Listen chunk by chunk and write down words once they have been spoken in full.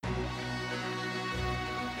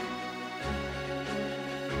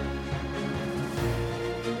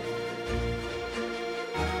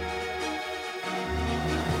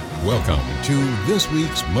Welcome to this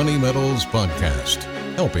week's Money Metals podcast,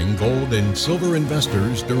 helping gold and silver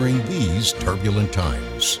investors during these turbulent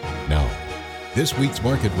times. Now, this week's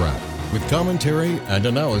market wrap with commentary and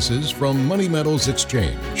analysis from Money Metals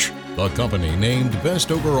Exchange, the company named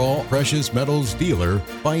Best Overall Precious Metals Dealer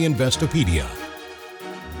by Investopedia.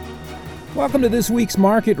 Welcome to this week's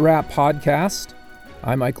Market Wrap podcast.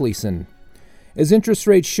 I'm Mike Leeson. As interest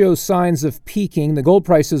rates show signs of peaking, the gold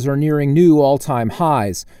prices are nearing new all-time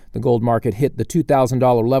highs. The gold market hit the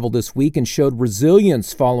 $2,000 level this week and showed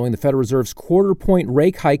resilience following the Federal Reserve's quarter-point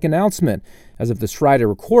rate hike announcement. As of this Friday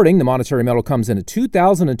recording, the monetary metal comes in at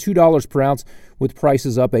 $2,002 per ounce, with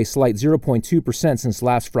prices up a slight 0.2% since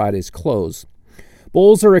last Friday's close.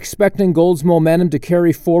 Bulls are expecting gold's momentum to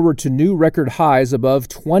carry forward to new record highs above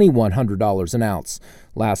 $2,100 an ounce.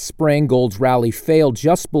 Last spring, gold's rally failed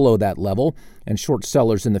just below that level, and short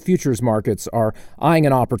sellers in the futures markets are eyeing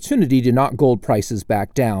an opportunity to knock gold prices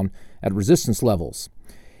back down at resistance levels.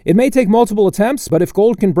 It may take multiple attempts, but if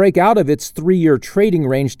gold can break out of its three-year trading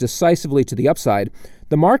range decisively to the upside,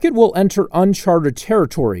 the market will enter uncharted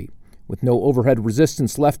territory. With no overhead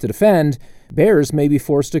resistance left to defend, bears may be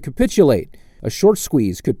forced to capitulate. A short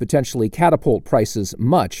squeeze could potentially catapult prices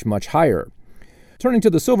much, much higher. Turning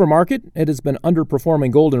to the silver market, it has been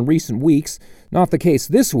underperforming gold in recent weeks. Not the case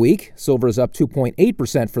this week. Silver is up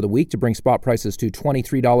 2.8% for the week to bring spot prices to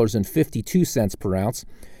 $23.52 per ounce.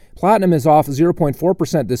 Platinum is off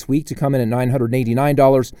 0.4% this week to come in at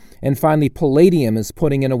 $989. And finally, palladium is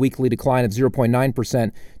putting in a weekly decline of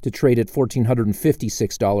 0.9% to trade at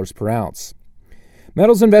 $1,456 per ounce.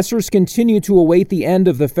 Metals investors continue to await the end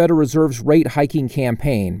of the Federal Reserve's rate hiking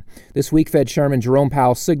campaign. This week, Fed Chairman Jerome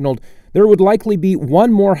Powell signaled there would likely be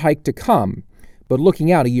one more hike to come. But looking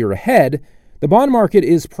out a year ahead, the bond market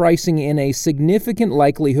is pricing in a significant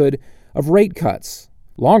likelihood of rate cuts.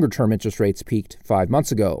 Longer-term interest rates peaked 5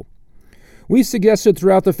 months ago. We've suggested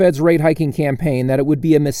throughout the Fed's rate hiking campaign that it would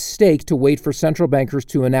be a mistake to wait for central bankers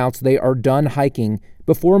to announce they are done hiking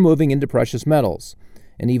before moving into precious metals.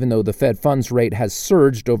 And even though the Fed funds rate has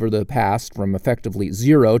surged over the past from effectively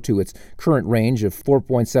zero to its current range of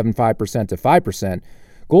 4.75% to 5%,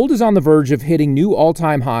 gold is on the verge of hitting new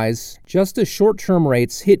all-time highs just as short-term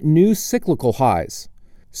rates hit new cyclical highs.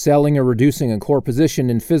 Selling or reducing a core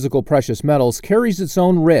position in physical precious metals carries its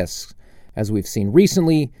own risks. As we've seen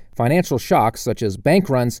recently, financial shocks such as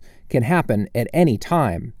bank runs can happen at any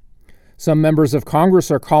time. Some members of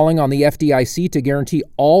Congress are calling on the FDIC to guarantee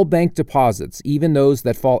all bank deposits, even those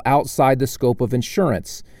that fall outside the scope of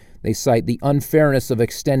insurance. They cite the unfairness of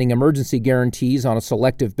extending emergency guarantees on a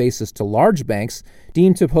selective basis to large banks,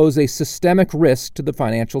 deemed to pose a systemic risk to the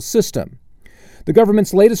financial system. The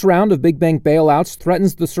government's latest round of big bank bailouts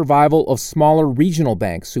threatens the survival of smaller regional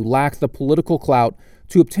banks who lack the political clout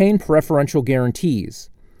to obtain preferential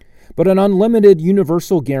guarantees. But an unlimited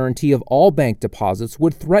universal guarantee of all bank deposits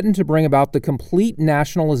would threaten to bring about the complete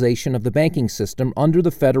nationalization of the banking system under the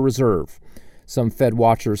Federal Reserve. Some Fed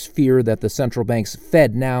watchers fear that the central bank's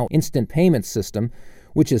FedNow instant payment system,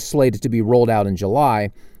 which is slated to be rolled out in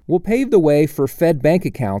July, will pave the way for Fed bank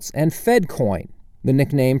accounts and FedCoin, the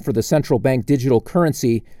nickname for the central bank digital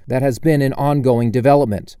currency that has been in ongoing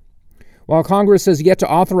development. While Congress has yet to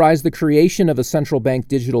authorize the creation of a central bank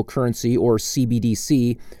digital currency, or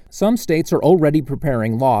CBDC, some states are already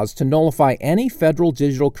preparing laws to nullify any federal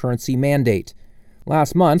digital currency mandate.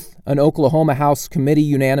 Last month, an Oklahoma House committee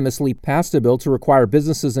unanimously passed a bill to require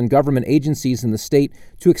businesses and government agencies in the state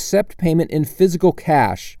to accept payment in physical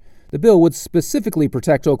cash. The bill would specifically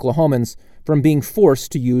protect Oklahomans from being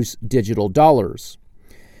forced to use digital dollars.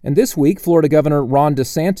 And this week, Florida Governor Ron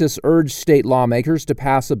DeSantis urged state lawmakers to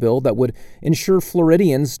pass a bill that would ensure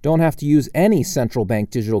Floridians don't have to use any central bank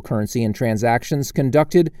digital currency in transactions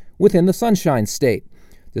conducted within the Sunshine State.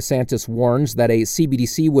 DeSantis warns that a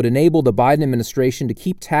CBDC would enable the Biden administration to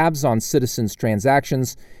keep tabs on citizens'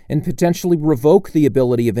 transactions and potentially revoke the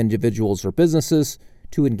ability of individuals or businesses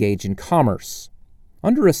to engage in commerce.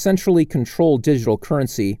 Under a centrally controlled digital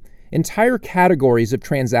currency, entire categories of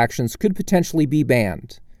transactions could potentially be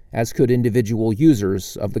banned, as could individual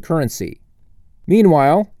users of the currency.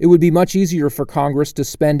 Meanwhile, it would be much easier for Congress to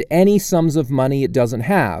spend any sums of money it doesn't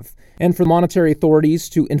have, and for monetary authorities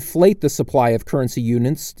to inflate the supply of currency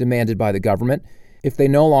units demanded by the government if they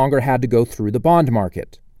no longer had to go through the bond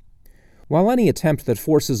market. While any attempt that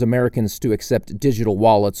forces Americans to accept digital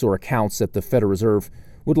wallets or accounts at the Federal Reserve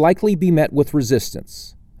would likely be met with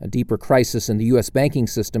resistance, a deeper crisis in the U.S. banking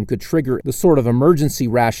system could trigger the sort of emergency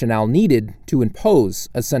rationale needed to impose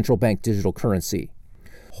a central bank digital currency.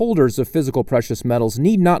 Holders of physical precious metals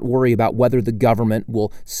need not worry about whether the government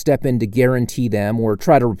will step in to guarantee them or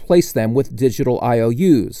try to replace them with digital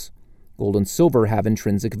IOUs. Gold and silver have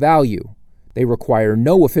intrinsic value. They require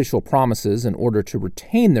no official promises in order to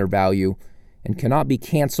retain their value and cannot be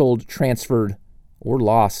canceled, transferred, or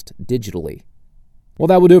lost digitally. Well,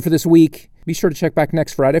 that will do it for this week. Be sure to check back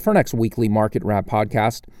next Friday for our next weekly Market Wrap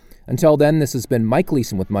podcast. Until then, this has been Mike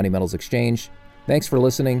Leeson with Money Metals Exchange. Thanks for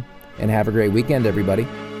listening, and have a great weekend, everybody.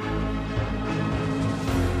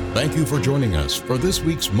 Thank you for joining us for this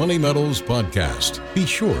week's Money Metals podcast. Be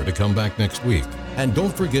sure to come back next week. And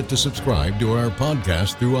don't forget to subscribe to our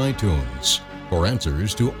podcast through iTunes. For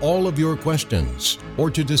answers to all of your questions, or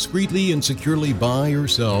to discreetly and securely buy or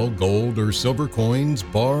sell gold or silver coins,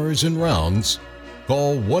 bars, and rounds,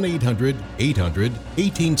 call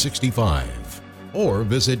 1-800-800-1865 or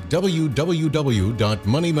visit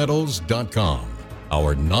www.moneymetals.com.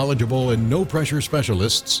 Our knowledgeable and no-pressure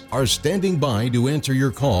specialists are standing by to answer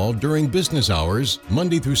your call during business hours,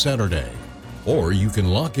 Monday through Saturday. Or you can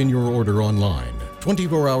lock in your order online,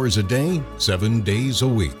 24 hours a day, 7 days a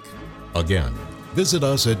week. Again, visit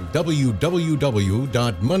us at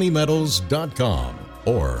www.moneymetals.com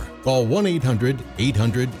or call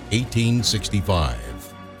 1-800-800-1865.